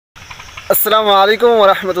अस्सलाम वालेकुम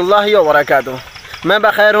वरहमतुल्लाहि वबरकातुहू। मैं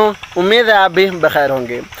बख़ैर हूँ, उम्मीद है आप भी बख़ैर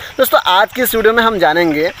होंगे। दोस्तों, आज की इस वीडियो में हम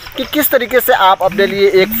जानेंगे कि किस तरीके से आप अपने लिए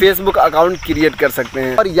एक फ़ेसबुक अकाउंट क्रिएट कर सकते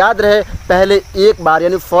हैं। और याद रहे, पहले एक बार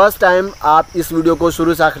यानी फ़र्स्ट टाइम आप इस वीडियो को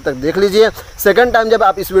शुरू से आखिर तक देख लीजिए। सेकंड टाइम जब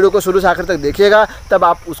आप इस वीडियो को शुरू से आखिर तक देखिएगा तब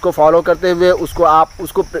आप उसको फॉलो करते हुए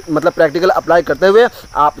उसको मतलब प्रैक्टिकल अप्लाई करते हुए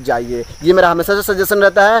आप जाइए। ये मेरा हमेशा से सजेशन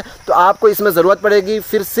रहता है। तो आपको इसमें ज़रूरत पड़ेगी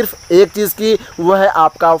फिर सिर्फ एक चीज़ की, वो है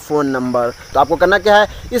आपका फ़ोन नंबर। तो आपको करना क्या है,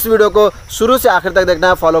 इस वीडियो को शुरू से आखिर तक देखना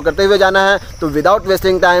है, फॉलो करते हुए जाना है। तो विदाउट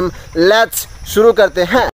वेस्टिंग टाइम लेट्स शुरू करते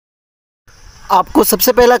हैं। आपको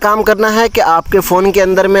सबसे पहला काम करना है कि आपके फ़ोन के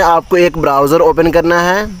अंदर में आपको एक ब्राउज़र ओपन करना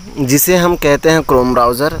है जिसे हम कहते हैं क्रोम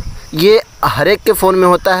ब्राउज़र। ये हर एक के फ़ोन में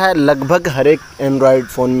होता है, लगभग हर एक एंड्रॉयड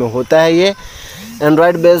फ़ोन में होता है। ये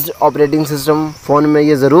Android based operating system phone में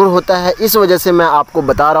ये ज़रूर होता है। इस वजह से मैं आपको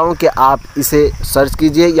बता रहा हूँ कि आप इसे सर्च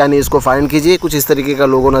कीजिए, यानी इसको फाइंड कीजिए। कुछ इस तरीके का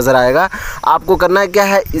लोगो नज़र आएगा। आपको करना क्या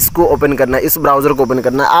है, इसको ओपन करना है, इस ब्राउज़र को ओपन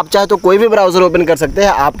करना है। आप चाहे तो कोई भी ब्राउज़र ओपन कर सकते हैं,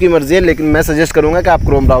 आपकी मर्ज़ी है, लेकिन मैं सजेस्ट करूँगा कि आप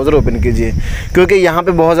क्रोम ब्राउज़र ओपन कीजिए, क्योंकि यहाँ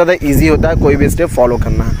पर बहुत ज़्यादा ईजी होता है कोई भी स्टेप फॉलो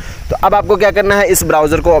करना। तो अब आपको क्या करना है, इस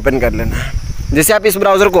ब्राउज़र को ओपन कर लेना है। जैसे आप इस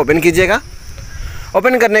ब्राउज़र को ओपन कीजिएगा,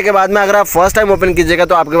 ओपन करने के बाद में अगर आप फर्स्ट टाइम ओपन कीजिएगा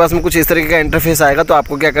तो आपके पास में कुछ इस तरीके का इंटरफेस आएगा। तो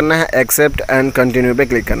आपको क्या करना है, एक्सेप्ट एंड कंटिन्यू पे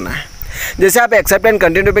क्लिक करना है। जैसे आप एक्सेप्ट एंड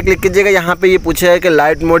कंटिन्यू पे क्लिक कीजिएगा, यहाँ पे ये पूछेगा कि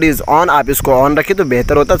लाइट मोड इज़ ऑन। आप इसको ऑन रखिए तो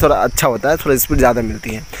बेहतर होता है, थोड़ा अच्छा होता है, थोड़ा स्पीड ज़्यादा मिलती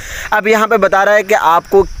है। अब यहाँ पे बता रहा है कि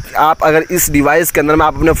आप अगर इस डिवाइस के अंदर में,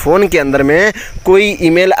 आप अपने फ़ोन के अंदर में कोई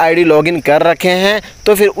ईमेल आईडी लॉगिन कर रखे हैं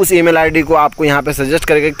तो फिर उस ईमेल आईडी को आपको यहाँ पे सजेस्ट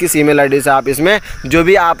करेगा किस ईमेल आईडी से आप इसमें जो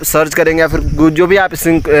भी आप सर्च करेंगे या फिर जो भी आप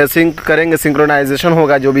सिंक करेंगे, सिंक्रोनाइजेशन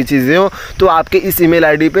होगा, जो भी चीज़ें हो तो आपके इस ईमेल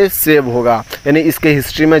आईडी पे सेव होगा, यानी इसके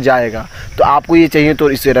हिस्ट्री में जाएगा। तो आपको ये चाहिए तो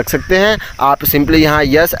इसे रख सकते हैं। आप सिंपली यहाँ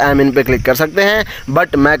यस आई एम इन पे क्लिक कर सकते हैं,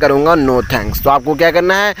 बट मैं करूँगा नो थैंक्स। तो आपको क्या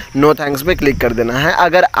करना है, नो थैंक्स पे क्लिक कर देना है।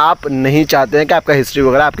 अगर आप नहीं चाहते हैं कि आपका हिस्ट्री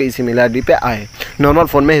वगैरह आपके इस ईमेल आईडी पे आए, नॉर्मल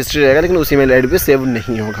फ़ोन में हिस्ट्री रहेगा लेकिन उस ईमेल आईडी पे सेव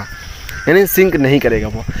नहीं होगा, यानी सिंक नहीं करेगा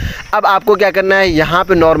वो। अब आपको क्या करना है, यहाँ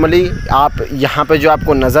पे नॉर्मली आप यहाँ पे जो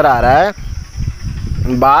आपको नज़र आ रहा है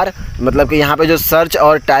बार, मतलब कि यहाँ पे जो सर्च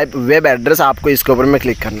और टाइप वेब एड्रेस, आपको इसके ऊपर में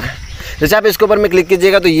क्लिक करना है। जैसे आप इसके ऊपर में क्लिक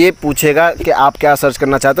कीजिएगा तो ये पूछेगा कि आप क्या सर्च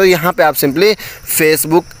करना चाहते हो। यहाँ पे आप सिंपली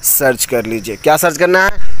फेसबुक सर्च कर लीजिए। क्या सर्च करना है,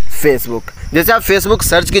 फेसबुक। जैसे आप फेसबुक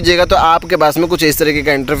सर्च कीजिएगा तो आपके पास में कुछ इस तरीके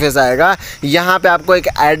का इंटरफेस आएगा। यहाँ पे आपको एक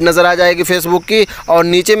ऐड नज़र आ जाएगी फेसबुक की, और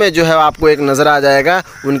नीचे में जो है आपको एक नज़र आ जाएगा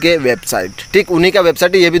उनके वेबसाइट। ठीक, उन्हीं का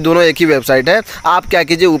वेबसाइट है, ये भी दोनों एक ही वेबसाइट है। आप क्या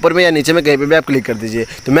कीजिए, ऊपर में या नीचे में कहीं पे भी आप क्लिक कर दीजिए।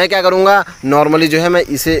 तो मैं क्या करूँगा, नॉर्मली जो है मैं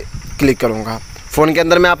इसे क्लिक करूँगा। फ़ोन के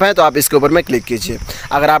अंदर में आप हैं तो आप इसके ऊपर में क्लिक कीजिए।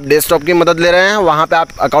 अगर आप डेस्कटॉप की मदद ले रहे हैं, वहाँ पे आप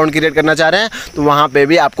अकाउंट क्रिएट करना चाह रहे हैं तो वहाँ पे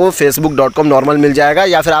भी आपको facebook.com नॉर्मल मिल जाएगा।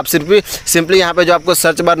 या फिर आप सिंपली यहाँ पे जो आपको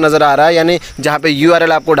सर्च बार नज़र आ रहा है, यानी जहाँ पे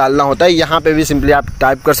URL आपको डालना होता है, यहाँ पे भी सिंपली आप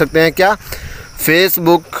टाइप कर सकते हैं क्या,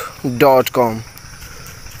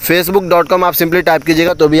 facebook.com आप सिंपली टाइप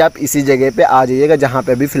कीजिएगा तो भी आप इसी जगह पे आ जाइएगा जहाँ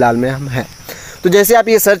पे अभी फ़िलहाल में हम हैं। तो जैसे आप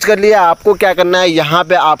ये सर्च कर लिया, आपको क्या करना है, यहाँ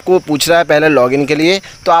पे आपको पूछ रहा है पहले लॉगिन के लिए,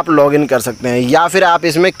 तो आप लॉगिन कर सकते हैं। या फिर आप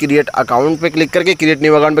इसमें क्रिएट अकाउंट पे क्लिक करके, क्रिएट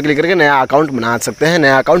न्यू अकाउंट पे क्लिक करके नया अकाउंट बना सकते हैं,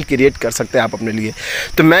 नया अकाउंट क्रिएट कर सकते हैं आप अपने लिए।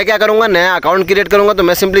 तो मैं क्या करूँगा, नया अकाउंट क्रिएट करूँगा। तो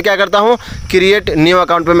मैं सिंपली क्या करता हूँ, क्रिएट न्यू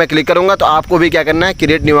अकाउंट पर मैं क्लिक करूँगा। तो आपको भी क्या करना है,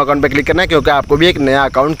 क्रिएट न्यू अकाउंट पर क्लिक करना है, क्योंकि आपको भी एक नया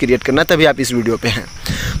अकाउंट क्रिएट करना है, तभी आप इस वीडियो पर हैं।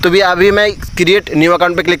 तो भी अभी मैं क्रिएट न्यू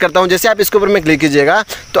अकाउंट पे क्लिक करता हूँ। जैसे आप इसके ऊपर में क्लिक कीजिएगा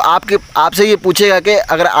तो आपसे ये पूछेगा कि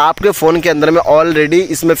अगर आपके फ़ोन के अंदर में ऑलरेडी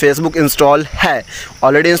इसमें फेसबुक इंस्टॉल है,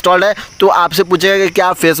 ऑलरेडी इंस्टॉल्ड है, तो आपसे पूछेगा कि क्या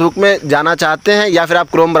आप फेसबुक में जाना चाहते हैं या फिर आप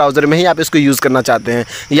क्रोम ब्राउज़र में ही आप इसको यूज़ करना चाहते हैं।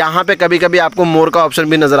 यहाँ पे कभी कभी आपको मोर का ऑप्शन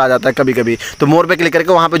भी नज़र आ जाता है कभी कभी। तो मोर पे क्लिक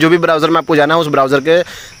करके वहाँ पे जो भी ब्राउज़र में आपको जाना है, उस ब्राउज़र के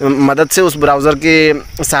मदद से, उस ब्राउज़र की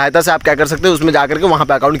सहायता से आप क्या कर सकते हो, उसमें जा करके वहाँ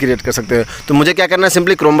पर अकाउंट क्रिएट कर सकते हो। तो मुझे क्या करना है,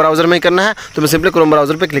 सिंपली क्रोम ब्राउज़र में ही करना है। तो मैं सिंपली क्रोम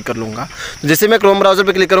ब्राउज़र पर क्लिक कर लूँगा। जैसे मैं क्रोम ब्राउज़र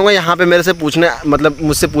पे क्लिक करूँगा, यहाँ पे मेरे से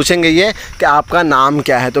मुझसे पूछेंगे ये कि आपका नाम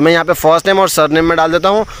क्या है। तो मैं यहाँ पे फर्स्ट नेम और सर नेम में डाल देता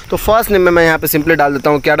हूँ। तो फर्स्ट नेम में मैं यहाँ पे सिंपली डाल देता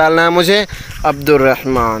हूँ, क्या डालना है मुझे,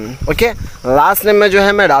 अब्दुर्रहमान। ओके, लास्ट नेम में जो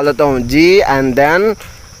है मैं डाल देता हूँ जी एंड देन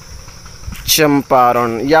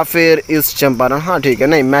चंपारण, या फिर इस चंपारण। हाँ ठीक है,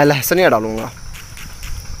 नहीं मैं लहसनिया डालूँगा।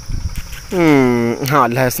 हाँ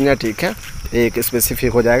लहसनिया ठीक है, एक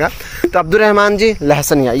स्पेसिफिक हो जाएगा। तो अब्दुर्रहमान जी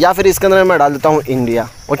लहसनिया, या फिर इसके अंदर मैं डाल देता हूँ India.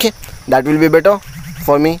 Okay, that will be better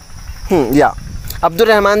for me. या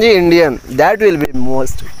Abdurrahman ji Indian, that will be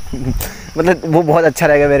most मतलब वो बहुत अच्छा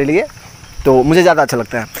रहेगा मेरे लिए, तो मुझे ज़्यादा अच्छा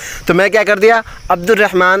लगता है। तो मैं क्या कर दिया,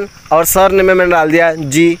 अब्दुर्रहमान और सर ने मैंने डाल दिया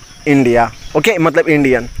जी इंडिया। ओके, मतलब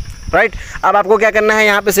इंडियन। राइट। अब आपको क्या करना है,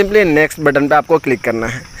 यहाँ पे सिंपली नेक्स्ट बटन पे आपको क्लिक करना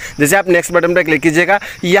है। जैसे आप नेक्स्ट बटन पे क्लिक कीजिएगा,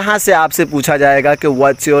 यहाँ से आपसे पूछा जाएगा कि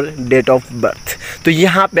what's your date of birth. तो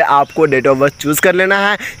यहाँ पे आपको डेट ऑफ बर्थ चूज़ कर लेना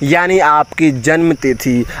है, यानी आपकी जन्म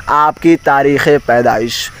तिथि, आपकी तारीख़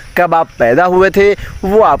पैदाइश, कब आप पैदा हुए थे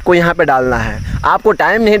वो आपको यहाँ पे डालना है। आपको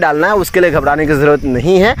टाइम नहीं डालना है, उसके लिए घबराने की ज़रूरत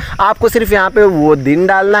नहीं है। आपको सिर्फ यहाँ पे वो दिन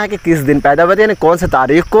डालना है कि किस दिन पैदा हुए थे, यानी कौन सा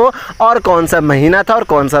तारीख को और कौन सा महीना था और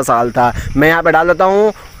कौन सा साल था। मैं यहाँ पे डाल देता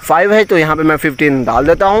हूँ 5 है तो यहाँ पे मैं 15 डाल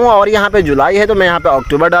देता हूँ, और यहाँ पे जुलाई है तो मैं यहाँ पे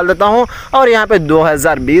अक्टूबर डाल देता हूँ, और यहाँ पे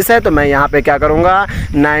 2020 है तो मैं यहाँ पे क्या करूँगा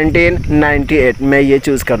 1998 मैं ये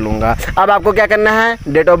चूज़ कर लूँगा। अब आपको क्या करना है,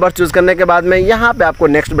 डेट ऑफ बर्थ चूज़ करने के बाद में यहाँ पे आपको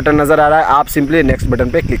नेक्स्ट बटन नज़र आ रहा है, आप सिंपली नेक्स्ट बटन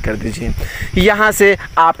पे क्लिक कर दीजिए। यहाँ से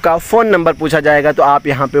आपका फ़ोन नंबर पूछा जाएगा, तो आप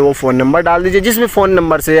यहाँ पे वो फ़ोन नंबर डाल दीजिए जिस भी फ़ोन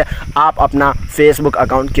नंबर से आप अपना फेसबुक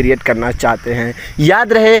अकाउंट क्रिएट करना चाहते हैं।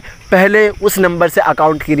 याद रहे पहले उस नंबर से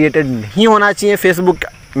अकाउंट क्रिएटेड नहीं होना चाहिए फेसबुक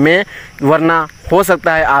में, वरना हो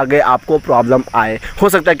सकता है आगे आपको प्रॉब्लम आए। हो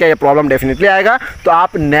सकता है क्या, ये प्रॉब्लम डेफिनेटली आएगा, तो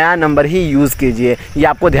आप नया नंबर ही यूज़ कीजिए, ये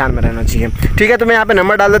आपको ध्यान में रहना चाहिए। ठीक है, तो मैं यहाँ पे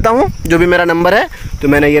नंबर डाल देता हूँ जो भी मेरा नंबर है। तो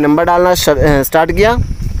मैंने ये नंबर डालना स्टार्ट किया।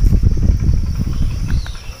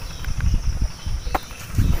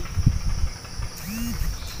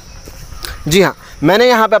 जी हाँ, मैंने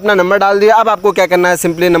यहाँ पे अपना नंबर डाल दिया। अब आपको क्या करना है,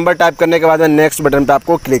 सिंपली नंबर टाइप करने के बाद में नेक्स्ट बटन पे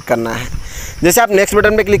आपको क्लिक करना है। जैसे आप नेक्स्ट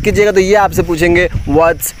बटन पे क्लिक कीजिएगा तो ये आपसे पूछेंगे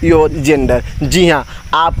व्हाट्स योर जेंडर। जी हाँ,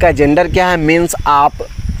 आपका जेंडर क्या है, मीन्स आप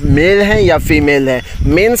मेल हैं या फीमेल हैं,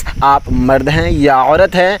 मीन्स आप मर्द हैं या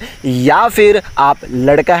औरत हैं, या फिर आप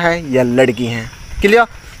लड़का है या लड़की हैं। क्लियर।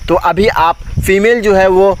 तो अभी आप फीमेल जो है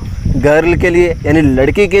वो गर्ल के लिए यानी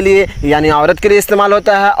लड़की के लिए यानी औरत के लिए इस्तेमाल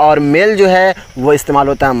होता है, और मेल जो है वो इस्तेमाल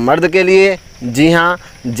होता है मर्द के लिए। जी हाँ,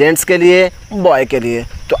 जेंट्स के लिए, बॉय के लिए।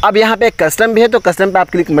 तो अब यहाँ पे कस्टम भी है, तो कस्टम पे आप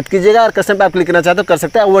क्लिक मत कीजिएगा, और कस्टम पे आप क्लिक करना चाहते हो कर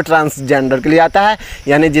सकते हैं। वो ट्रांसजेंडर के लिए आता है,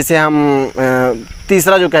 यानी जिसे हम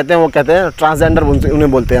तीसरा जो कहते हैं वो कहते हैं ट्रांसजेंडर,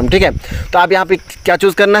 उन्हें बोलते हैं हम। ठीक है, तो आप यहाँ पे क्या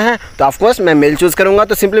चूज़ करना है, तो ऑफकोर्स मैं मेल चूज़ करूँगा।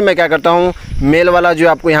 तो सिंपली मैं क्या करता हूँ, मेल वाला जो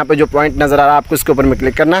आपको यहाँ पे जो पॉइंट नज़र आ रहा है आपको उसके ऊपर में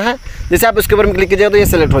क्लिक करना है। जैसे आप उसके ऊपर में क्लिक कीजिएगा तो ये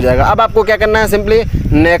सेलेक्ट हो जाएगा। अब आपको क्या करना है, सिंपली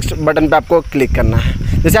नेक्स्ट बटन पर आपको क्लिक करना है।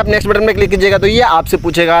 जैसे आप नेक्स्ट बटन पर क्लिक कीजिएगा तो ये आपसे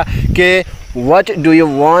पूछेगा कि What do you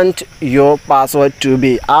want your password to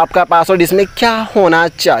be? आपका पासवर्ड इसमें क्या होना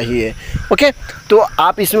चाहिए। ओके, तो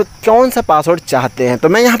आप इसमें कौन सा पासवर्ड चाहते हैं, तो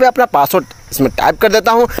मैं यहाँ पे अपना पासवर्ड इसमें टाइप कर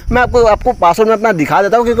देता हूँ। मैं आपको पासवर्ड में अपना दिखा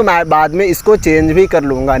देता हूँ, क्योंकि मैं बाद में इसको चेंज भी कर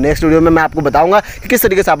लूँगा। नेक्स्ट वीडियो में मैं आपको बताऊँगा कि किस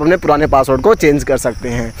तरीके से आप अपने पुराने पासवर्ड को चेंज कर सकते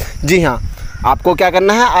हैं। जी हाँ, आपको क्या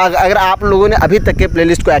करना है, अगर आप लोगों ने अभी तक के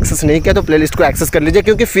प्लेलिस्ट को एक्सेस नहीं किया तो प्लेलिस्ट को एक्सेस कर लीजिए,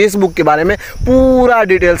 क्योंकि फेसबुक के बारे में पूरा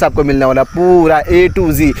डिटेल्स आपको मिलने वाला, पूरा A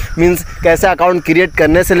to Z, मीन्स कैसे अकाउंट क्रिएट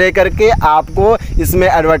करने से लेकर के आपको इसमें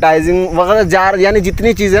एडवर्टाइजिंग वगैरह यानी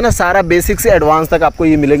जितनी चीज़ें ना, सारा बेसिक से एडवांस तक आपको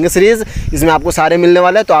ये मिलेंगे सीरीज़, इसमें आपको सारे मिलने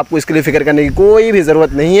वाले हैं। तो आपको इसके लिए फिक्र करने की कोई भी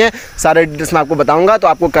ज़रूरत नहीं है, सारे डिटेल्स मैं आपको बताऊँगा। तो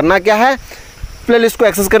आपको करना क्या है, प्लेलिस्ट को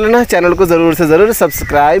एक्सेस कर लेना है, चैनल को ज़रूर से ज़रूर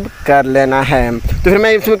सब्सक्राइब कर लेना है। तो फिर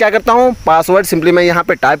मैं इसमें क्या करता हूँ, पासवर्ड सिंपली मैं यहाँ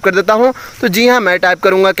पे टाइप कर देता हूँ। तो जी हाँ, मैं टाइप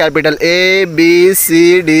करूँगा कैपिटल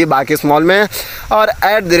ABCD बाकी स्मॉल में, और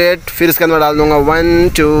 @ फिर इसके अंदर डाल दूँगा 1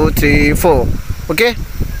 2 3 4। ओके,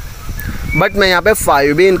 बट मैं यहाँ पे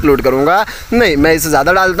 5 भी इंक्लूड करूँगा, नहीं मैं इससे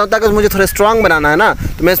ज़्यादा डाल देता हूँ ताकि मुझे थोड़ा स्ट्रॉन्ग बनाना है ना।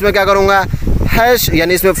 तो मैं इसमें क्या करूँगा, हैश,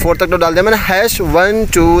 यानी इसमें 4 तक तो डाल दिया मैंने, #1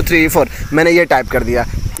 2 3 4 मैंने ये टाइप कर दिया।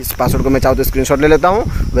 इस पासवर्ड को मैं चाहूँ तो स्क्रीनशॉट ले लेता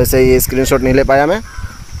हूँ, वैसे ये स्क्रीनशॉट नहीं ले पाया मैं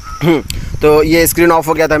तो ये स्क्रीन ऑफ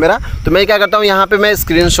हो गया था मेरा। तो मैं क्या करता हूँ, यहाँ पे मैं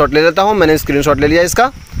स्क्रीनशॉट ले लेता हूँ। मैंने स्क्रीनशॉट ले लिया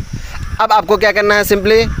इसका। अब आपको क्या करना है,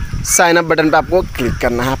 सिंपली साइन अप बटन पे आपको क्लिक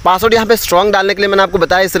करना है। पासवर्ड यहाँ पे स्ट्रॉन्ग डालने के लिए मैंने आपको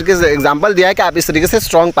बताया, इस तरीके से एग्जांपल दिया है कि आप इस तरीके से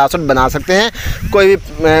स्ट्रॉन्ग पासवर्ड बना सकते हैं। कोई भी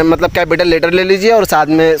मतलब कैपिटल लेटर ले लीजिए और साथ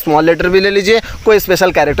में स्मॉल लेटर भी ले लीजिए, कोई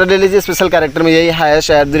स्पेशल कैरेक्टर ले लीजिए। स्पेशल कैरेक्टर में यही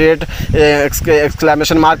hash,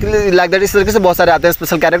 exclamation mark, like that, इस तरीके से बहुत सारे आते हैं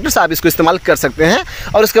स्पेशल कैरेक्टर्स, आप इसको इस्तेमाल कर सकते हैं।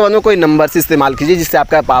 और उसके बाद में कोई नंबर से इस्तेमाल कीजिए जिससे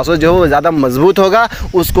आपका पासवर्ड जो है ज़्यादा मजबूत होगा,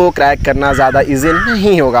 उसको क्रैक करना ज़्यादा ईजी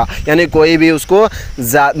नहीं होगा, यानी कोई भी उसको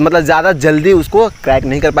मतलब ज़्यादा जल्दी उसको क्रैक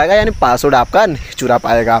नहीं कर पाएगा, यानी पासवर्ड आपका नहीं चुरा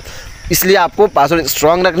पाएगा। इसलिए आपको पासवर्ड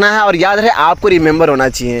स्ट्रॉन्ग रखना है, और याद रहे आपको रिमेंबर होना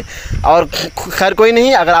चाहिए। और खैर कोई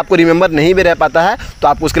नहीं, अगर आपको रिमेंबर नहीं भी रह पाता है तो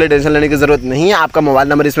आपको उसके लिए टेंशन लेने की ज़रूरत नहीं है। आपका मोबाइल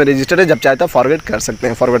नंबर इसमें रजिस्टर्ड है, जब चाहे तो फॉरवर्ड कर सकते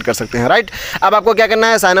हैं, राइट। अब आपको क्या करना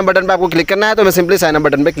है, साइन अप बटन पे आपको क्लिक करना है। तो मैं सिंपली साइन अप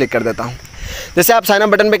बटन पे क्लिक कर देता हूँ। जैसे आप साइन अप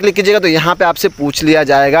बटन पे क्लिक कीजिएगा तो यहाँ पे आपसे पूछ लिया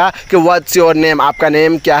जाएगा कि व्हाट्स योर नेम, आपका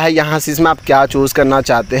नेम क्या है। यहाँ से इसमें आप क्या चूज़ करना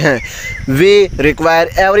चाहते हैं। We require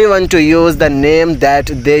everyone to use the name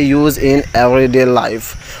that they use in everyday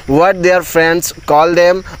life, what their friends call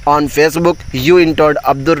them on Facebook. You entered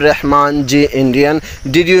AbdurRahman G Indian.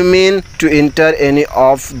 Did you mean to enter any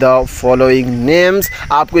of the following names?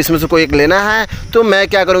 आपको इसमें से कोई एक लेना है तो मैं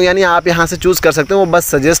क्या करूँगा, यानी आप यहाँ से चूज़ कर सकते हैं। वो बस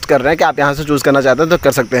सजेस्ट कर रहे हैं कि आप यहाँ से चूज़ करना चाहते हैं तो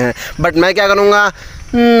कर सकते हैं, बट मैं क्या करूँगा,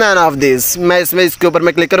 नन ऑफ दिस। मैं इसके ऊपर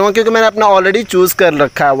मैं क्लिक करूँगा क्योंकि मैंने अपना ऑलरेडी चूज़ कर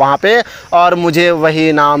रखा है वहाँ पे और मुझे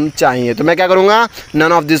वही नाम चाहिए। तो मैं क्या करूँगा,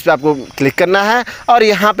 नन ऑफ दिस पे आपको क्लिक करना है और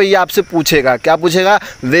यहाँ पे ये आपसे पूछेगा, क्या पूछेगा,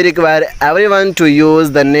 we require everyone to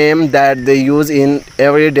use the name that they use in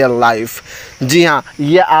everyday life. जी हाँ,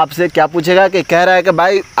 ये आपसे क्या पूछेगा कि कह रहा है कि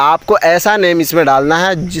भाई आपको ऐसा नेम इसमें डालना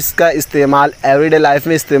है जिसका इस्तेमाल एवरीडे लाइफ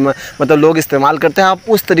में मतलब लोग इस्तेमाल करते हैं। आप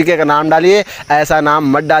उस तरीके का नाम डालिए, ऐसा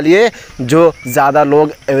नाम मत डालिए जो ज़्यादा लोग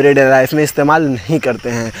एवरीडे लाइफ में इस्तेमाल नहीं करते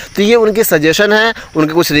हैं। तो ये उनकी सजेशन है,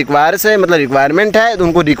 उनके कुछ रिक्वायरमेंट है, तो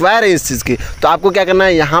उनको रिक्वायर है इस चीज़ की। तो आपको क्या करना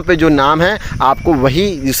है, यहाँ पे जो नाम है आपको वही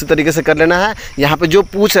इसी तरीके से कर लेना है। यहाँ पे जो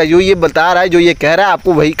पूछ रहा है, जो ये बता रहा है, जो ये कह रहा है,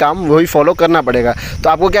 आपको वही काम वही फॉलो करना पड़ेगा। तो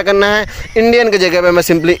आपको क्या करना है, इंडियन की जगह पे मैं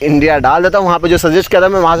सिंपली इंडिया डाल देता हूँ। वहाँ पे जो सजेस्ट किया था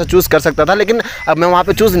मैं वहाँ से चूज़ कर सकता था, लेकिन अब मैं वहाँ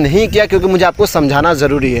पे चूज़ नहीं किया क्योंकि मुझे आपको समझाना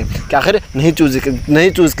ज़रूरी है कि आखिर नहीं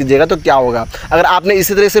चूज़ कीजिएगा तो क्या होगा। अगर आपने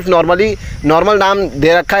इसी तरह सिर्फ नॉर्मल नाम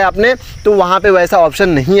दे रखा है आपने तो वहाँ पे वैसा ऑप्शन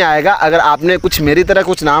नहीं आएगा। अगर आपने कुछ मेरी तरह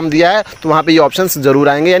कुछ नाम दिया है तो वहाँ पे ये ऑप्शंस ज़रूर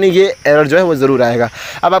आएंगे, यानी ये एरर जो है वो ज़रूर आएगा।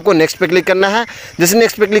 अब आपको नेक्स्ट पे क्लिक करना है। जैसे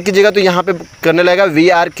नेक्स्ट पे क्लिक कीजिएगा तो यहाँ पे करने लगेगा we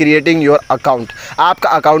are creating your account. आपका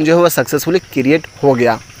अकाउंट जो है वो सक्सेसफुली क्रिएट हो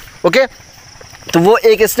गया। ओके, तो वो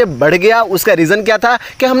एक स्टेप बढ़ गया। उसका रीज़न क्या था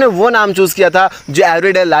कि हमने वो नाम चूज़ किया था जो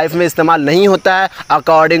एवरीडे लाइफ में इस्तेमाल नहीं होता है,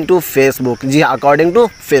 अकॉर्डिंग टू फेसबुक। जी हाँ, अकॉर्डिंग टू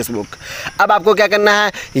फेसबुक। अब आपको क्या करना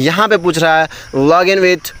है, यहाँ पे पूछ रहा है log in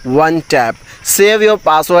with one tap, save your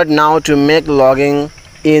password now to make logging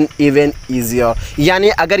in even easier. यानी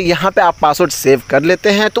अगर यहाँ पे आप पासवर्ड सेव कर लेते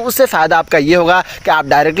हैं तो उससे फ़ायदा आपका ये होगा कि आप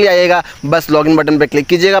डायरेक्टली आइएगा, बस लॉगिन बटन पे क्लिक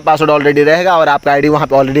कीजिएगा, पासवर्ड ऑलरेडी रहेगा और आपका आईडी वहाँ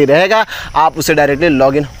पे ऑलरेडी रहेगा, आप उससे डायरेक्टली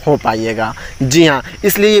लॉगिन हो पाइएगा। जी हाँ,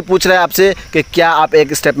 इसलिए ये पूछ रहा है आपसे कि क्या आप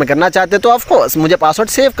एक स्टेप में करना चाहते हैं। तो ऑफकोर्स मुझे पासवर्ड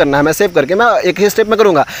सेव करना है, मैं सेव करके मैं एक ही स्टेप में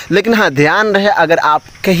करूँगा। लेकिन हाँ, ध्यान रहे अगर आप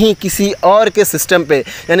कहीं किसी और के सिस्टम पर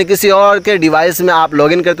यानी किसी और के डिवाइस में आप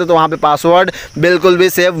लॉगिन करते तो वहाँ पर पासवर्ड बिल्कुल भी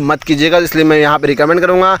सेव मत कीजिएगा। इसलिए मैं यहाँ पर रिकमेंड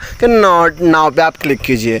कि नॉट नाउ पे आप क्लिक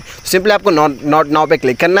कीजिए। सिंपली आपको नॉट नाउ पे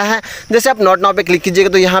क्लिक करना है। जैसे आप नॉट नाउ पे क्लिक कीजिएगा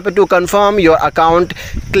तो यहाँ पे to confirm your account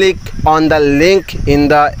click on the link in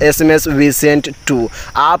the SMS we sent to.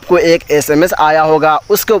 आपको एक SMS आया होगा,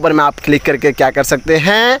 उसके ऊपर में आप क्लिक करके क्या कर सकते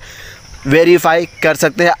हैं, वेरीफाई कर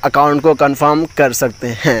सकते हैं, अकाउंट को कंफर्म कर सकते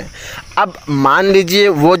हैं। अब मान लीजिए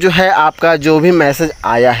वो जो है आपका जो भी मैसेज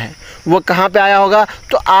आया है वो कहाँ पे आया होगा,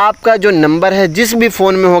 तो आपका जो नंबर है जिस भी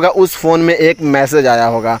फ़ोन में होगा उस फ़ोन में एक मैसेज आया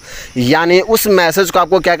होगा। यानी उस मैसेज को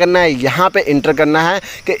आपको क्या करना है, यहाँ पे इंटर करना है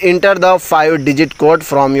कि enter the 5 digit code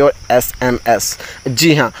from your SMS।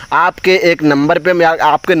 जी हाँ, आपके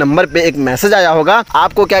आपके नंबर पे एक मैसेज आया होगा,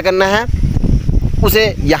 आपको क्या करना है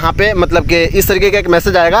उसे यहाँ पे मतलब कि इस तरीके का एक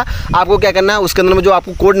मैसेज आएगा, आपको क्या करना है उसके अंदर में जो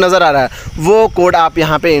आपको कोड नज़र आ रहा है वो कोड आप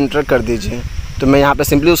यहाँ पे इंटर कर दीजिए। तो मैं यहाँ पे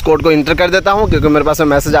सिंपली उस कोड को इंटर कर देता हूँ क्योंकि मेरे पास में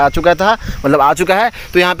मैसेज आ चुका है।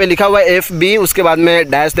 तो यहाँ पे लिखा हुआ है FB, उसके बाद में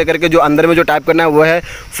डैश दे करके जो अंदर में जो टाइप करना है वो है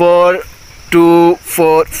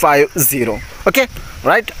 42450। Okay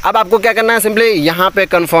right. अब आपको क्या करना है, सिंपली यहाँ पे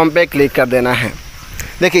कन्फर्म पे क्लिक कर देना है।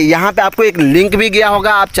 देखिए यहाँ पे आपको एक लिंक भी गया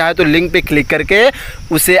होगा, आप चाहे तो लिंक पे क्लिक करके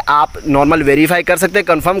उसे आप नॉर्मल वेरीफाई कर सकते हैं,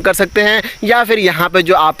 कंफर्म कर सकते हैं, या फिर यहाँ पे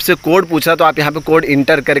जो आपसे कोड पूछा तो आप यहाँ पे कोड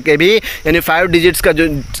इंटर करके भी यानी 5 डिजिट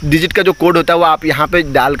का जो कोड होता है वो आप यहाँ पे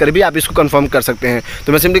डाल कर भी आप इसको कंफर्म कर सकते हैं।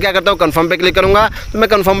 तो मैं सिंपली क्या करता हूँ, कंफर्म पे क्लिक करूँगा। तो मैं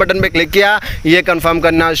कंफर्म बटन पर क्लिक किया, ये कंफर्म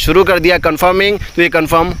करना शुरू कर दिया कंफर्मिंग, तो ये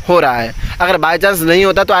कंफर्म हो रहा है। अगर बाई चांस नहीं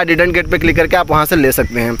होता तो आई डिडंट गेट पे क्लिक करके आप वहाँ से ले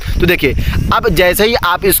सकते हैं। तो देखिए अब जैसे ही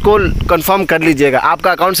आप इसको कंफर्म कर लीजिएगा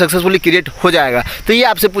आपका अकाउंट सक्सेसफुली क्रिएट हो जाएगा। तो ये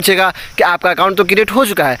आपसे पूछेगा कि आपका अकाउंट तो क्रिएट हो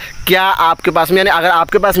चुका है, क्या आपके पास में यानी अगर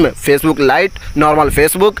आपके पास में फेसबुक लाइट, नॉर्मल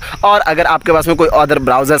फेसबुक और अगर आपके पास में कोई अदर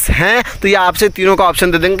ब्राउजर्स हैं तो ये आपसे तीनों का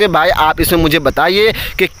ऑप्शन दे देंगे, भाई आप इसमें मुझे बताइए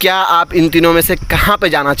कि क्या आप इन तीनों में से कहाँ पे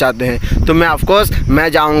जाना चाहते हैं। तो मैं ऑफकोर्स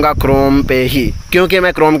मैं जाऊँगा क्रोम पे ही, क्योंकि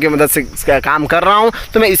मैं क्रोम की मदद से काम कर रहा हूँ।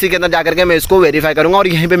 तो मैं इसी के अंदर जा करके मैं इसको वेरीफाई करूँगा और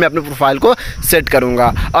यहीं पर मैं अपने प्रोफाइल को सेट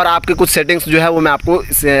करूँगा। और आपके कुछ सेटिंग्स जो है वो मैं आपको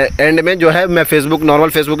एंड में जो है मैं नॉर्मल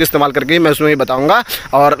फेसबुक इस्तेमाल करके मैं उसमें भी बताऊंगा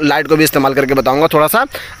और लाइट को भी इस्तेमाल करके बताऊंगा। थोड़ा सा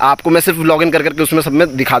आपको मैं सिर्फ लॉगिन कर करके उसमें सब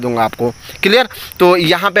में दिखा दूंगा आपको। क्लियर। तो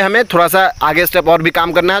यहाँ पे हमें थोड़ा सा आगे स्टेप और भी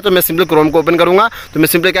काम करना है। तो मैं सिंपली क्रोम को ओपन करूँगा। तो मैं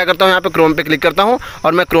सिंपली क्या करता हूँ, यहाँ पे क्रोम पे क्लिक करता हूँ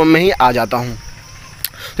और मैं क्रोम में ही आ जाता हूँ।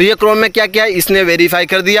 तो ये क्रोम में क्या किया, इसने वेरीफाई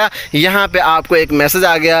कर दिया। यहाँ पे आपको एक मैसेज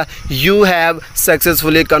आ गया, you have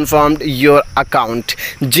successfully confirmed your account.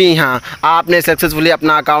 जी हाँ, आपने सक्सेसफुली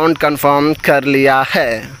अपना अकाउंट कन्फर्म कर लिया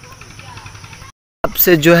है।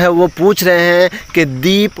 आपसे जो है वो पूछ रहे हैं कि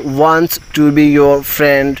दीप wants to be your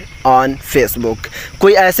friend on Facebook.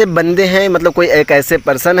 कोई ऐसे बंदे हैं, मतलब कोई एक ऐसे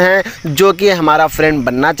पर्सन है जो कि हमारा फ्रेंड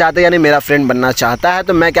बनना चाहते हैं, यानी मेरा फ्रेंड बनना चाहता है।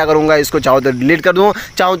 तो मैं क्या करूँगा, इसको चाहूँ तो डिलीट कर दूँ,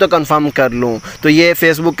 चाहूँ तो कंफर्म कर लूँ। तो ये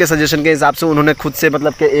फेसबुक के सजेशन के हिसाब से उन्होंने खुद से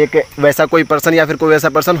मतलब कि एक वैसा कोई पर्सन या फिर कोई वैसा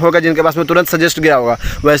पर्सन होगा जिनके पास में तुरंत सजेस्ट गया होगा,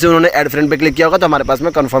 वैसे उन्होंने ऐड फ्रेंड पे क्लिक किया होगा, तो हमारे पास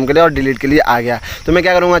में कंफर्म के लिए और डिलीट के लिए आ गया। तो मैं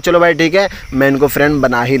क्या करूँगा, चलो भाई ठीक है, मैं इनको फ्रेंड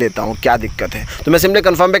बना ही लेता हूँ, क्या दिक्कत है। तो मैं सिंपली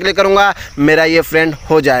कंफर्म पे क्लिक करूँगा, मेरा ये फ्रेंड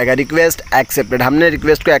हो जाएगा। रिक्वेस्ट एक्सेप्टेड, हमने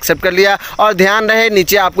रिक्वेस्ट को एक्सेप्ट कर लिया। और ध्यान रहे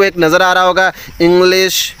नीचे आपको एक नज़र आ रहा होगा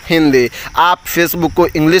इंग्लिश हिंदी। आप फेसबुक को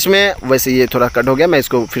इंग्लिश में, वैसे ये थोड़ा कट हो गया, मैं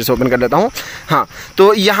इसको फिर से ओपन कर लेता हूँ। हाँ,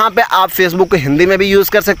 तो यहाँ पे आप फेसबुक को हिंदी में भी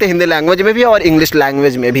यूज़ कर सकते हैं, हिंदी लैंग्वेज में भी और इंग्लिश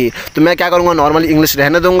लैंग्वेज में भी। तो मैं क्या करूँगा, नॉर्मल इंग्लिश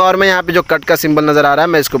रहने दूंगा और मैं यहाँ पे जो कट का सिंबल नज़र आ रहा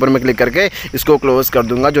है, मैं इसके ऊपर में क्लिक करके इसको क्लोज कर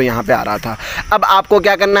दूंगा, जो यहाँ पे आ रहा था। अब आपको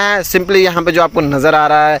क्या करना है, सिंपली यहाँ पे जो आपको नज़र आ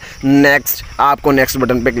रहा है नेक्स्ट, आपको नेक्स्ट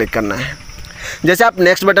बटन पे क्लिक करना है। जैसे आप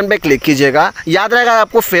नेक्स्ट बटन पे क्लिक कीजिएगा, याद रहेगा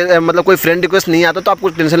आपको मतलब कोई फ्रेंड रिक्वेस्ट नहीं आता तो आपको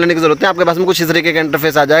टेंशन लेने की जरूरत नहीं, आपके पास में कुछ इस तरीके का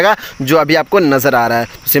इंटरफेस आ जाएगा जो अभी आपको नज़र आ रहा है।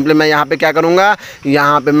 तो सिंपली मैं यहाँ पे क्या करूँगा,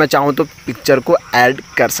 यहाँ पे मैं चाहूँ तो पिक्चर को ऐड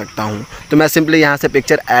कर सकता हूँ। तो मैं सिंपली यहाँ से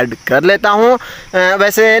पिक्चर ऐड कर लेता हूँ।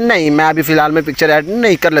 वैसे नहीं, मैं अभी फ़िलहाल में पिक्चर ऐड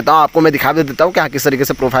नहीं कर लेता हूँ, आपको मैं दिखा भी देता हूँ कि किस तरीके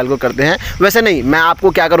से प्रोफाइल को करते हैं। वैसे नहीं, मैं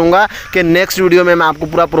आपको क्या करूँगा कि नेक्स्ट वीडियो में मैं आपको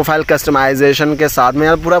पूरा प्रोफाइल कस्टमाइजेशन के साथ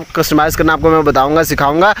में पूरा कस्टमाइज़ करना आपको मैं बताऊँगा,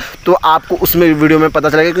 सिखाऊँगा। तो आपको उसमें वीडियो में पता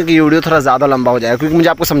चलेगा, क्योंकि ये वीडियो थोड़ा ज़्यादा लंबा हो जाएगा, क्योंकि मुझे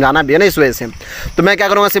आपको समझाना भी है ना, इस वजह से। तो मैं क्या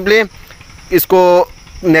करूँगा, सिंपली इसको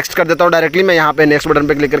नेक्स्ट कर देता हूँ डायरेक्टली। मैं यहाँ पे नेक्स्ट बटन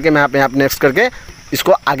पे क्लिक करके मैं यहाँ पे नेक्स्ट करके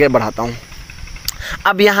इसको आगे बढ़ाता हूँ।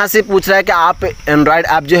 अब यहाँ से पूछ रहा है कि आप एंड्रॉयड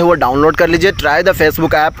ऐप जो है वो डाउनलोड कर लीजिए। Try the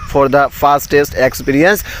Facebook app for the fastest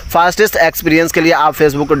experience. Fastest experience के लिए आप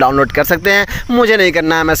फेसबुक को डाउनलोड कर सकते हैं, मुझे नहीं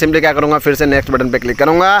करना है। मैं सिंपली क्या करूँगा, फिर से नेक्स्ट बटन पे क्लिक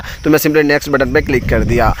करूँगा। तो मैं सिंपली नेक्स्ट बटन पे क्लिक कर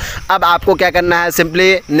दिया। अब आपको क्या करना है,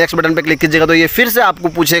 सिंपली नेक्स्ट बटन पे क्लिक कीजिएगा तो ये फिर से आपको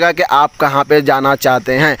पूछेगा कि आप कहाँ पर जाना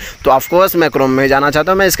चाहते हैं। तो ऑफकोर्स मैं क्रोम में जाना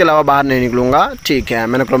चाहता हूँ, मैं इसके अलावा बाहर नहीं निकलूँगा। ठीक है,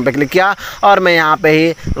 मैंने क्रोम पर क्लिक किया और मैं यहाँ पर ही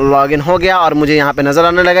लॉगिन हो गया और मुझे यहाँ पर नज़र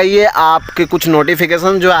आने लगा ये आपके कुछ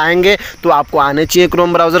नोटिफिकेशन जो आएंगे तो आपको आने चाहिए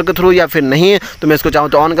क्रोम ब्राउज़र के थ्रू, या फिर नहीं तो मैं इसको चाहूँ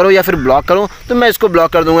तो ऑन करूँ या फिर ब्लॉक करूँ। तो मैं इसको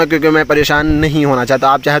ब्लॉक कर दूंगा क्योंकि मैं परेशान नहीं होना चाहता।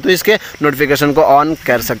 आप चाहे तो इसके नोटिफिकेशन को ऑन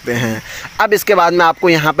कर सकते हैं। अब इसके बाद में आपको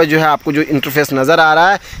यहाँ पे जो है आपको जो इंटरफेस नज़र आ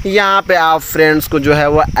रहा है, यहाँ पे आप फ्रेंड्स को जो है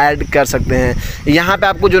वो ऐड कर सकते हैं। यहाँ पे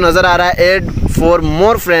आपको जो नज़र आ रहा है add for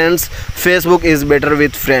more friends, Facebook is better with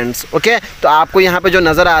friends. Okay, तो आपको यहाँ पे जो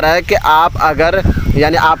नज़र आ रहा है कि आप अगर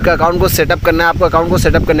यानी आपका अकाउंट को सेटअप करना है, आपका अकाउंट को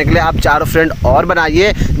सेटअप करने के लिए आप 4 फ्रेंड और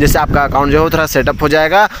बनाइए, जिससे आपका अकाउंट जो है वो थोड़ा सेटअप हो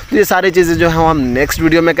जाएगा। तो ये सारी चीज़ें जो है हम नेक्स्ट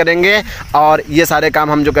वीडियो में करेंगे और ये सारे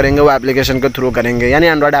काम हम जो करेंगे वो एप्लीकेशन के थ्रू करेंगे, यानी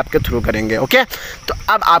एंड्रॉयड ऐप के थ्रू करेंगे। ओके, तो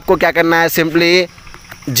अब आपको क्या करना है, सिंपली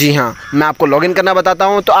जी हाँ, मैं आपको लॉगिन करना बताता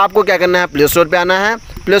हूँ। तो आपको क्या करना है, प्ले स्टोर पे आना है।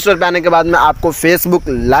 प्ले स्टोर पे आने के बाद में आपको फेसबुक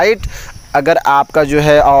लाइट, अगर आपका जो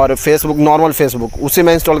है और फेसबुक नॉर्मल फेसबुक उसी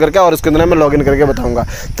में इंस्टॉल करके और उसके अंदर मैं लॉगिन करके बताऊंगा।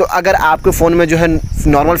 तो अगर आपके फ़ोन में जो है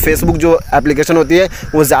नॉर्मल फेसबुक जो एप्लीकेशन होती है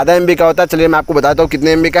वो ज़्यादा MB का होता है, चलिए मैं आपको बताता हूँ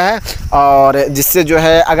कितने MB का है। और जिससे जो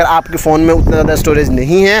है अगर आपके फ़ोन में उतना ज़्यादा स्टोरेज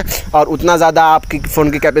नहीं है और उतना ज़्यादा आपकी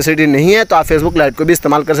फ़ोन की कैपेसिटी नहीं है तो आप फेसबुक लाइट को भी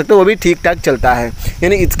इस्तेमाल कर सकते हो, वो भी ठीक ठाक चलता है।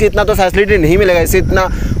 यानी इसके इतना तो फैसिलिटी नहीं मिलेगा, इससे इतना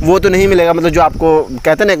वो तो नहीं मिलेगा, मतलब जो आपको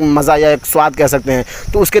कहते हैं ना एक मज़ा या एक स्वाद कह सकते हैं,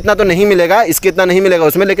 तो उसके इतना तो नहीं मिलेगा, इसके इतना नहीं मिलेगा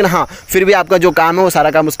उसमें। लेकिन हाँ, फिर भी आपका जो काम है वो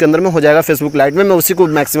सारा काम उसके अंदर में हो जाएगा फेसबुक लाइट में। मैं उसी को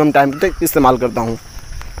मैक्सिमम टाइम तक इस्तेमाल करता हूँ।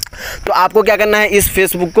 तो आपको क्या करना है, इस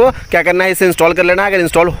फेसबुक को क्या करना है, इसे इंस्टॉल कर लेना है, अगर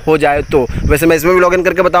इंस्टॉल हो जाए तो। वैसे मैं इसमें भी लॉगिन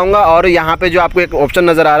करके बताऊंगा। और यहाँ पे जो आपको एक ऑप्शन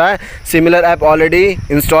नज़र आ रहा है, similar app already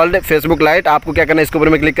installed Facebook light, आपको क्या करना है, इसके ऊपर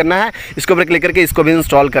में क्लिक करना है, इसके ऊपर क्लिक करके इसको भी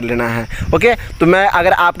इंस्टॉल कर लेना है। ओके, तो मैं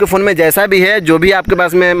अगर आपके फ़ोन में जैसा भी है, जो भी आपके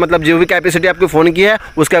पास में मतलब जो भी कैपेसिटी आपके फ़ोन की है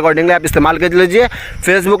उसके अकॉर्डिंगली आप इस्तेमाल कर लीजिए।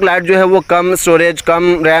 फेसबुक लाइट जो है वो कम स्टोरेज,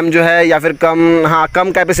 कम रैम जो है या फिर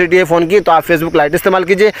कम कैपेसिटी है फ़ोन की, तो आप फेसबुक लाइट इस्तेमाल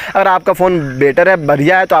कीजिए। अगर आपका फ़ोन बेटर है,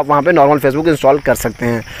 बढ़िया है, तो आप वहाँ पर नॉर्मल फेसबुक इंस्टॉल कर सकते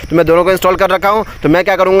हैं। तो मैं दोनों को इंस्टॉल कर रखा हूं। तो मैं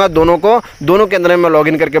क्या करूंगा, दोनों के अंदर मैं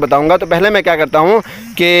लॉगिन करके बताऊंगा। तो पहले मैं क्या करता हूं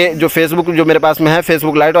कि जो फेसबुक जो मेरे पास में है,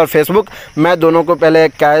 फेसबुक लाइट और फेसबुक, मैं दोनों को पहले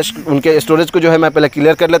कैश उनके स्टोरेज को जो है मैं पहले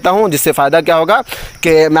क्लियर कर लेता हूं, जिससे फ़ायदा क्या होगा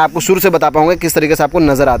कि मैं आपको शुरू से बता पाऊँगा किस तरीके से आपको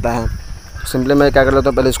नज़र आता है। सिंपली मैं क्या कर लेता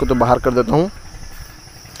हूँ, पहले इसको तो बाहर कर देता हूँ।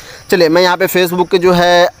 चलिए मैं यहाँ पे फेसबुक के जो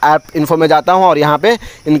है ऐप इन्फो में जाता हूँ और यहाँ पे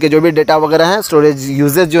इनके जो भी डेटा वगैरह हैं, स्टोरेज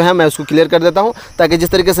यूजेज जो है, मैं उसको क्लियर कर देता हूँ ताकि जिस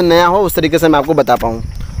तरीके से नया हो उस तरीके से मैं आपको बता पाऊँ।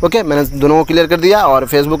 ओके, मैंने दोनों को क्लियर कर दिया और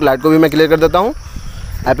फेसबुक लाइट को भी मैं क्लियर कर देता हूँ।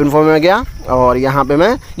 ऐप इन्फो में गया और यहाँ पे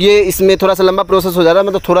मैं ये इसमें थोड़ा सा लंबा प्रोसेस हो जा रहा है,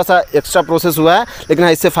 मतलब थोड़ा सा एक्स्ट्रा प्रोसेस हुआ है, लेकिन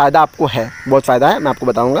हाँ इससे फ़ायदा आपको है, बहुत फ़ायदा है, मैं आपको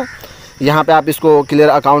बताऊँगा। यहाँ पे आप इसको क्लियर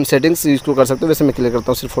अकाउंट सेटिंग्स इसको कर सकते हो। वैसे मैं क्लियर करता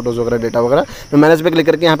हूँ सिर्फ फोटोज़ वगैरह डेटा वगैरह, मैं मैनेज पे क्लिक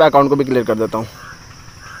करके यहाँ पे अकाउंट को भी क्लियर कर देता हूँ।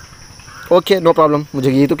 ओके नो प्रॉब्लम, मुझे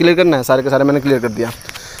यही तो क्लियर करना है, सारे के सारे मैंने क्लियर कर दिया।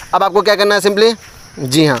 अब आपको क्या करना है, सिंपली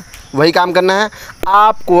जी हाँ वही काम करना है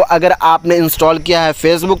आपको। अगर आपने इंस्टॉल किया है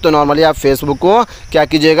फेसबुक तो नॉर्मली आप फेसबुक को क्या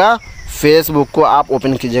कीजिएगा, फेसबुक को आप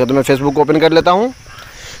ओपन कीजिएगा। तो मैं फेसबुक को ओपन कर लेता हूँ।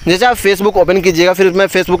 जैसे आप फेसबुक ओपन कीजिएगा, फिर मैं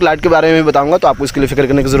फेसबुक लाइट के बारे में भी बताऊंगा, तो आपको इसके लिए फिक्र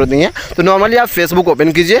करने की ज़रूरत नहीं है। तो नॉर्मली आप फेसबुक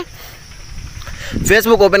ओपन कीजिए।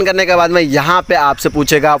 फेसबुक ओपन करने के बाद में यहाँ पे आपसे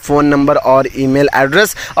पूछेगा फ़ोन नंबर और ईमेल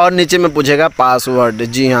एड्रेस और नीचे में पूछेगा पासवर्ड।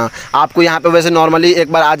 जी हाँ, आपको यहाँ पे वैसे नॉर्मली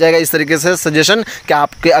एक बार आ जाएगा इस तरीके से सजेशन कि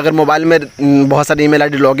आपके अगर मोबाइल में बहुत सारी ईमेल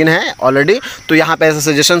आईडी लॉगिन है ऑलरेडी, तो यहाँ पे ऐसे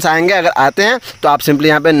सजेशंस आएंगे। अगर आते हैं तो आप सिंपली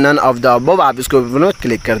यहाँ पे नन ऑफ द अबव आप इसको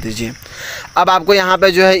क्लिक कर दीजिए। अब आपको यहाँ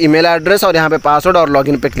पे जो है ईमेल एड्रेस और यहाँ पे पासवर्ड और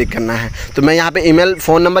लॉगिन पे क्लिक करना है। तो मैं यहाँ पे ईमेल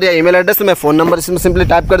फ़ोन नंबर या ईमेल एड्रेस, तो मैं फ़ोन नंबर इसमें सिंपली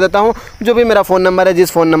टाइप कर देता हूँ, जो भी मेरा फ़ोन नंबर है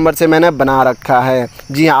जिस फ़ोन नंबर से मैंने बना रखा है।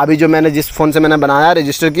 जी हाँ, अभी जो मैंने जिस फ़ोन से मैंने बनाया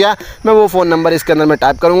रजिस्टर किया, मैं वो फ़ोन नंबर इसके अंदर मैं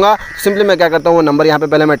टाइप करूँगा। सिंपली मैं क्या करता हूँ, वो नंबर यहाँ पर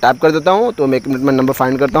पहले मैं टाइप कर देता हूँ। तो मैं 1 मिनट में नंबर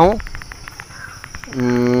फाइंड करता हूँ।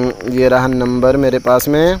 ये रहा नंबर मेरे पास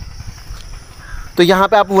में। तो यहाँ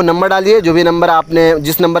पे आप वो नंबर डालिए, जो भी नंबर आपने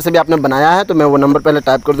जिस नंबर से भी आपने बनाया है। तो मैं वो नंबर पहले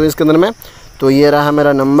टाइप कर दूँ इसके अंदर में। तो ये रहा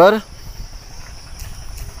मेरा नंबर।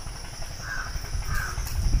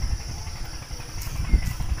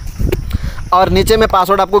 और नीचे में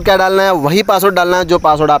पासवर्ड आपको क्या डालना है, वही पासवर्ड डालना है जो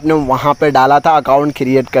पासवर्ड आपने वहाँ पे डाला था अकाउंट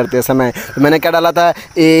क्रिएट करते समय। तो मैंने क्या डाला था,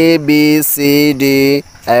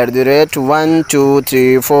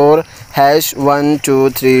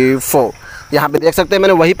 ABCD@1234#1234। यहाँ पे देख सकते हैं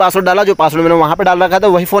मैंने वही पासवर्ड डाला जो पासवर्ड मैंने वहाँ पे डाल रखा था,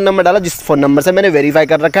 वही फ़ोन नंबर डाला जिस फ़ोन नंबर से मैंने वेरीफाई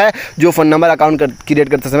कर रखा है, जो फ़ोन नंबर अकाउंट क्रिएट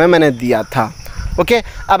करते समय मैंने दिया था। ओके,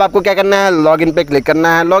 अब आपको क्या करना है, लॉगिन पे क्लिक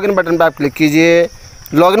करना है। लॉगिन बटन पे आप क्लिक कीजिए।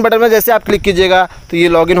 लॉगिन बटन में जैसे आप क्लिक कीजिएगा तो ये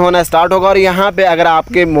लॉगिन होना स्टार्ट होगा। और यहाँ पे अगर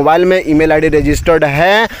आपके मोबाइल में ईमेल आईडी रजिस्टर्ड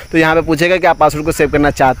है तो यहाँ पे पूछेगा कि आप पासवर्ड को सेव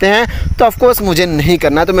करना चाहते हैं। तो ऑफकोर्स मुझे नहीं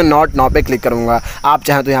करना, तो मैं नॉट नाउ पे क्लिक करूँगा। आप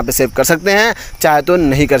चाहें तो यहाँ पे सेव कर सकते हैं, चाहे तो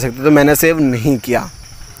नहीं कर सकते। तो मैंने सेव नहीं किया।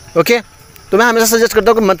 ओके, तो मैं हमेशा सजेस्ट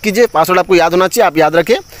करता हूँ कि मत कीजिए, पासवर्ड आपको याद होना चाहिए, आप याद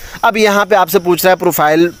रखें। अब यहाँ पे आपसे पूछ रहा है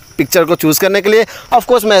प्रोफाइल पिक्चर को चूज़ करने के लिए। ऑफ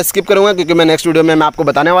कोर्स मैं स्किप करूँगा क्योंकि मैं नेक्स्ट वीडियो में मैं आपको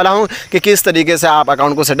बताने वाला हूँ कि किस तरीके से आप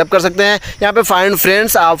अकाउंट को सेटअप कर सकते हैं। यहाँ पे फाइंड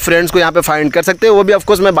फ्रेंड्स, आप फ्रेंड्स को यहाँ पे फाइंड कर सकते हैं, वो भी ऑफ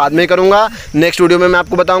कोर्स मैं बाद में करूँगा, नेक्स्ट वीडियो में मैं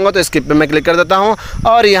आपको बताऊँगा। तो स्किप पे मैं क्लिक कर देता हूँ।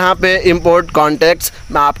 और यहाँ पे इंपोर्ट कॉन्टैक्ट्स,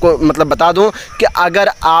 मैं आपको मतलब बता दूँ कि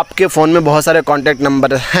अगर आपके फ़ोन में बहुत सारे कॉन्टैक्ट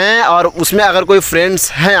नंबर हैं और उसमें अगर कोई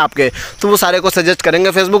फ्रेंड्स हैं आपके, तो वो सारे को सजेस्ट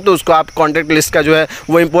करेंगे फेसबुक। तो उसको आप कॉन्टैक्ट लिस्ट का जो है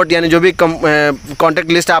वो इंपोर्ट, यानी जो भी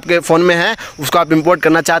कॉन्टैक्ट लिस्ट आपके फ़ोन में है उसको आप इंपोर्ट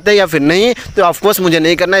करना चाहते हैं या फिर नहीं, तो ऑफकोर्स मुझे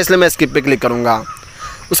नहीं करना, इसलिए मैं स्किप पे क्लिक करूँगा।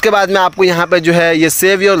 उसके बाद में आपको यहाँ पे जो है ये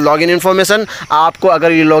सेव योर लॉगिन इन्फॉर्मेशन, आपको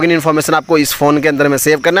अगर ये लॉगिन इन्फॉर्मेशन आपको इस फ़ोन के अंदर में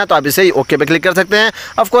सेव करना है तो आप इसे ओके पे क्लिक कर सकते हैं।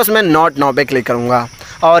 ऑफकोर्स मैं नॉट नाउ पे क्लिक करूँगा।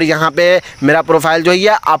 और यहाँ पे मेरा प्रोफाइल जो है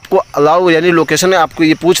आपको अलाउ यानी लोकेशन आपको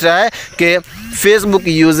ये पूछ रहा है कि Facebook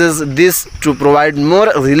uses this to provide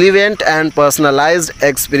more relevant and personalised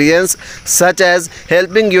experience such as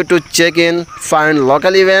helping you to check in, find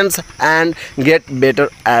local events and get better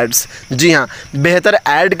ads. जी हाँ, बेहतर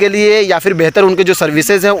ऐड के लिए या फिर बेहतर उनके जो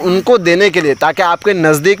सर्विसेज हैं उनको देने के लिए, ताकि आपके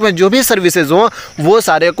नज़दीक में जो भी सर्विसेज हों वो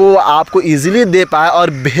सारे को आपको ईजिली दे पाए और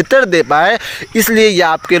बेहतर दे पाए, इसलिए ये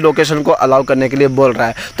आपके लोकेशन को अलाउ करने के लिए बोल रहा है।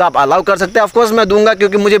 तो आप अलाउ कर सकते हैं, ऑफकोर्स मैं दूंगा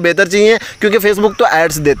क्योंकि मुझे बेहतर चाहिए, क्योंकि फेसबुक तो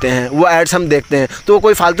एड्स देते हैं, वो एड्स हम देखते हैं, तो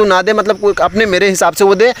कोई फालतू ना दे, मतलब कोई अपने मेरे हिसाब से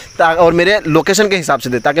वो दे और मेरे लोकेशन के हिसाब से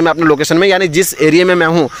दे, ताकि मैं अपने लोकेशन में यानी जिस एरिया में मैं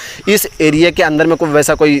हूँ इस एरिया के अंदर में कोई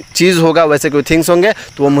वैसा कोई चीज़ होगा, वैसे कोई थिंग्स होंगे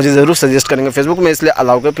तो वो मुझे ज़रूर सजेस्ट करेंगे फेसबुक में, इसलिए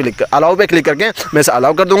अलाउ पे क्लिक करके मैं इसे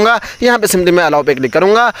अलाउ कर दूंगा। यहाँ पे सिंपली मैं अलाउ पे क्लिक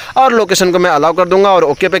करूँगा और लोकेशन को मैं अलाउ कर दूंगा और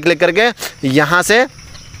ओके पे क्लिक करके यहाँ से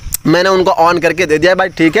मैंने उनको ऑन करके दे दिया, भाई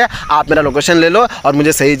ठीक है आप मेरा लोकेशन ले लो और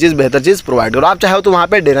मुझे सही चीज़ बेहतर चीज़ प्रोवाइड करो। आप चाहो तो वहाँ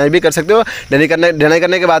पे डिनाई भी कर सकते हो। डिनाई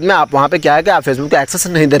करने के बाद में आप वहाँ पे क्या है कि आप फेसबुक का एक्सेस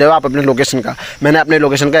नहीं दे रहे हो, आप अपने लोकेशन का, मैंने अपने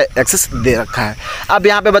लोकेशन का एक्सेस दे रखा है। अब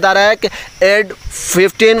यहाँ पे बता रहा है कि add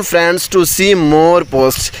 15 friends to C more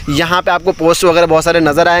post. यहाँ पे आपको पोस्ट वगैरह बहुत सारे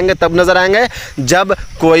नज़र आएंगे, तब नज़र आएंगे जब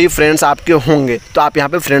कोई फ्रेंड्स आपके होंगे, तो आप यहाँ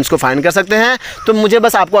पे फ्रेंड्स को फाइंड कर सकते हैं। तो मुझे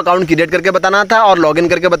बस आपको अकाउंट क्रिएट करके बताना था और लॉगिन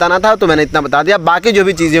करके बताना था, तो मैंने इतना बता दिया। बाकी जो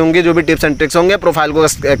भी चीज़ें जो भी टिप्स एंड ट्रिक्स होंगे, प्रोफाइल को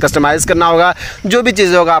कस्टमाइज करना होगा, जो भी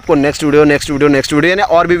चीज़ें होगा आपको नेक्स्ट वीडियो यानी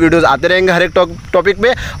और भी वीडियोस आते रहेंगे हर एक टॉपिक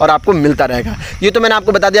पे और आपको मिलता रहेगा। ये तो मैंने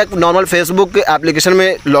आपको बता दिया नॉर्मल फेसबुक एप्लीकेशन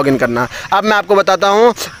में लॉगिन करना। अब मैं आपको बताता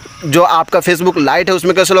हूँ जो आपका फेसबुक लाइट है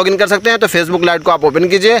उसमें कैसे लॉगिन कर सकते हैं। तो फेसबुक लाइट को आप ओपन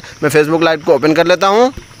कीजिए, मैं फेसबुक लाइट को ओपन कर लेता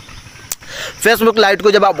हूँ। फेसबुक लाइट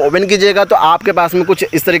को जब आप ओपन कीजिएगा तो आपके पास में कुछ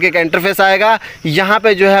इस तरीके का इंटरफेस आएगा। यहाँ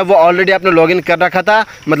पे जो है वो ऑलरेडी आपने लॉगिन कर रखा था,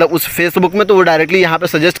 मतलब उस फेसबुक में, तो वो डायरेक्टली यहाँ पे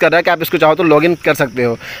सजेस्ट कर रहा है कि आप इसको चाहो तो लॉगिन कर सकते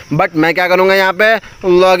हो। बट मैं क्या करूँगा, यहाँ पे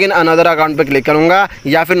लॉगिन अनदर अकाउंट पे क्लिक करूँगा,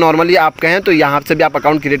 या फिर नॉर्मली आप कहें तो यहाँ से भी आप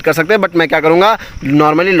अकाउंट क्रिएट कर सकते हैं। बट मैं क्या करूँगा,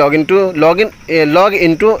 normally log in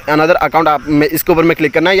to another account आप इसके ऊपर में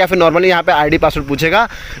क्लिक करना है, या फिर नॉर्मली यहाँ पे आईडी पासवर्ड पूछेगा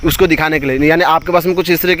उसको दिखाने के लिए, यानी आपके पास में कुछ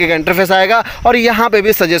इस तरीके का इंटरफेस आएगा और यहाँ पे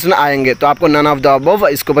भी सजेशन आएंगे। तो आपको नन ऑफ द अबव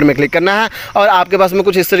इसके ऊपर में क्लिक करना है और आपके पास में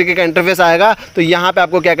कुछ इस तरीके का इंटरफेस आएगा। तो यहाँ पे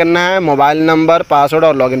आपको क्या करना है, मोबाइल नंबर, पासवर्ड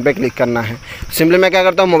और लॉगिन पे क्लिक करना है। सिंपली मैं क्या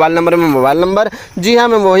करता हूँ, मोबाइल नंबर में मोबाइल नंबर, जी हाँ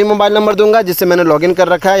मैं वही मोबाइल नंबर दूंगा जिससे मैंने लॉगिन कर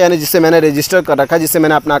रखा है, यानी जिससे मैंने रजिस्टर कर रखा है, जिससे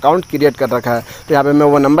मैंने अपना अकाउंट क्रिएट कर रखा है। तो यहाँ पे मैं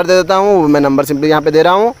वो नंबर दे देता हूँ, मैं नंबर सिंपली यहाँ पे दे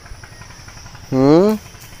रहा हूँ।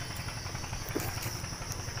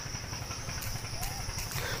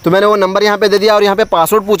 तो मैंने वो नंबर यहाँ पे दे दिया और यहाँ पे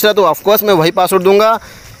पासवर्ड पूछ रहा है, तो ऑफकोर्स मैं वही पासवर्ड दूंगा,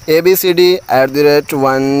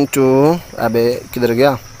 ABCD@12। अबे किधर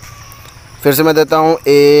गया, फिर से मैं देता हूँ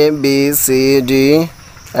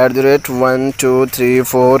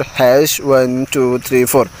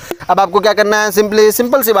ABCD@1234#1234। अब आपको क्या करना है,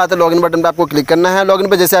 सिंपल सी बात है, लॉगिन बटन पे आपको क्लिक करना है। लॉगिन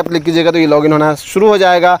पे जैसे आप क्लिक कीजिएगा तो ये लॉगिन होना शुरू हो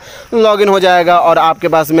जाएगा, लॉगिन हो जाएगा और आपके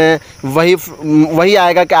पास में वही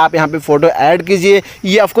आएगा कि आप यहाँ पे फ़ोटो ऐड कीजिए।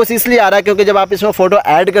 ये ऑफकोर्स इसलिए आ रहा है क्योंकि जब आप इसमें फ़ोटो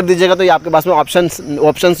ऐड कर दीजिएगा तो ये आपके पास में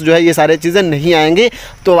ऑप्शंस जो है ये सारी चीज़ें नहीं आएंगी।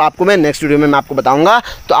 तो आपको मैं नेक्स्ट वीडियो में मैं आपको बताऊँगा,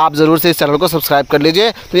 तो आप ज़रूर से इस चैनल को सब्सक्राइब कर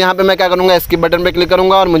लीजिए। तो यहाँ पर मैं क्या करूँगा, स्किप बटन पर क्लिक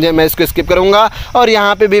करूँगा और मैं इसको स्किप करूँगा और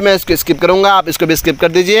यहाँ पे भी मैं इसको स्किप करूँगा, आप इसको भी स्किप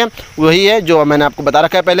कर दीजिए। वही है जो मैंने आपको बता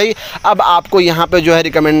रखा है पहले ही। अब आपको यहाँ पे जो है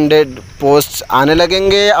रिकमेंडेड पोस्ट आने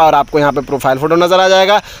लगेंगे और आपको यहाँ पे प्रोफाइल फ़ोटो नज़र आ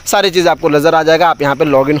जाएगा, सारी चीज़ आपको नज़र आ जाएगा, आप यहाँ पे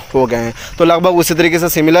लॉगिन हो गए हैं। तो लगभग उसी तरीके से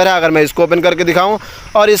सिमिलर है। अगर मैं इसको ओपन करके दिखाऊँ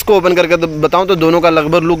और इसको ओपन करके बताऊँ तो दोनों का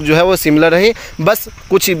लगभग लुक जो है वो सिमिलर है। बस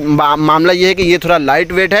कुछ मामला ये है कि ये थोड़ा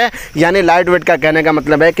लाइट वेट है, यानी लाइट वेट का कहने का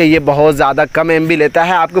मतलब है कि ये बहुत ज़्यादा कम MB लेता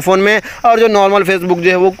है आपके फ़ोन में, और जो नॉर्मल फेसबुक जो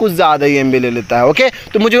है वो कुछ ज़्यादा ही MB ले लेता है। ओके,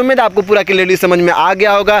 तो मुझे उम्मीद है आपको पूरा क्लियरली समझ में आ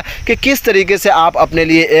गया होगा कि किस तरीके से आप अपने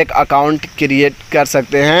लिए एक अकाउंट क्रिएट कर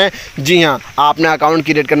सकते हैं। जी हाँ, आपने अकाउंट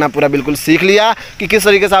क्रिएट करना पूरा बिल्कुल सीख लिया कि किस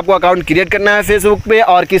तरीके से आपको अकाउंट क्रिएट करना है फेसबुक पे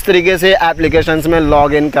और किस तरीके से एप्लीकेशंस में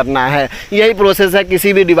लॉगिन करना है। यही प्रोसेस है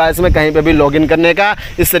किसी भी डिवाइस में कहीं पे भी लॉगिन करने का,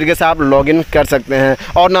 इस तरीके से आप लॉगिन कर सकते हैं।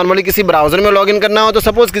 और नॉर्मली किसी ब्राउज़र में लॉगिन करना हो तो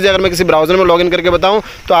सपोज़ कीजिए अगर मैं किसी ब्राउज़र में लॉगिन करके बताऊँ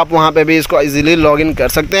तो आप वहाँ पर भी इसको ईजिली लॉगिन कर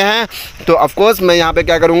सकते हैं। तो ऑफकोर्स मैं यहाँ पर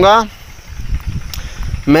क्या करूँगा,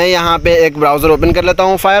 मैं यहाँ पे एक ब्राउज़र ओपन कर लेता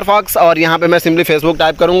हूँ, फायरफॉक्स, और यहाँ पे मैं सिंपली फेसबुक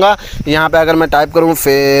टाइप करूँगा। यहाँ पे अगर मैं टाइप करूँ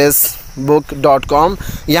facebook.com,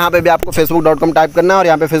 यहाँ पे भी आपको facebook.com टाइप करना है और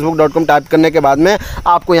यहाँ पे facebook.com टाइप करने के बाद में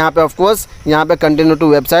आपको यहाँ पे ऑफकोर्स यहाँ पे कंटिन्यू टू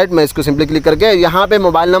वेबसाइट, मैं इसको सिंपली क्लिक करके यहाँ पे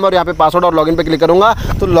मोबाइल नंबर, यहाँ पे पासवर्ड और लॉगिन पे क्लिक करूँगा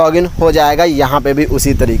तो लॉगिन हो जाएगा यहाँ पे भी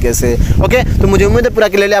उसी तरीके से। ओके, तो मुझे उम्मीद है पूरा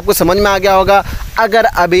क्लियरली आपको समझ में आ गया होगा। अगर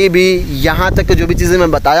अभी भी यहाँ तक जो भी चीज़ें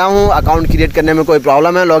मैं बताया हूँ, अकाउंट क्रिएट करने में कोई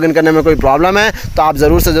प्रॉब्लम है, लॉगिन करने में कोई प्रॉब्लम है, तो आप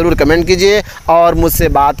ज़रूर से ज़रूर कमेंट कीजिए। और मुझसे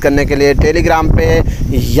बात करने के लिए टेलीग्राम पे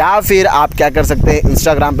या फिर आप क्या कर सकते हैं,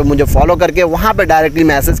 इंस्टाग्राम पे मुझे फॉलो करके वहाँ पे डायरेक्टली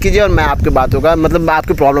मैसेज कीजिए और मैं आपकी बातों का मतलब मैं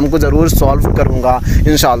आपकी प्रॉब्लम को ज़रूर सॉल्व करूँगा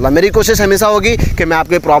इंशाल्लाह। मेरी कोशिश हमेशा होगी कि मैं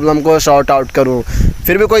आपके प्रॉब्लम को सॉर्ट आउट करूँ।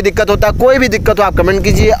 फिर भी कोई दिक्कत होता, कोई भी दिक्कत हो आप कमेंट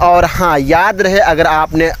कीजिए। और हाँ, याद रहे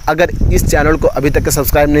अगर इस चैनल को अभी तक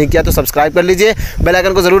सब्सक्राइब नहीं किया तो सब्सक्राइब कर लीजिए, बेल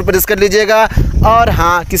आइकन को ज़रूर प्रेस कर लीजिएगा। और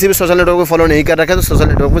हाँ, किसी भी सोशल नेटवर्क को फॉलो नहीं कर रखा है तो सोशल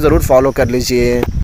नेटवर्क को ज़रूर फॉलो कर लीजिए।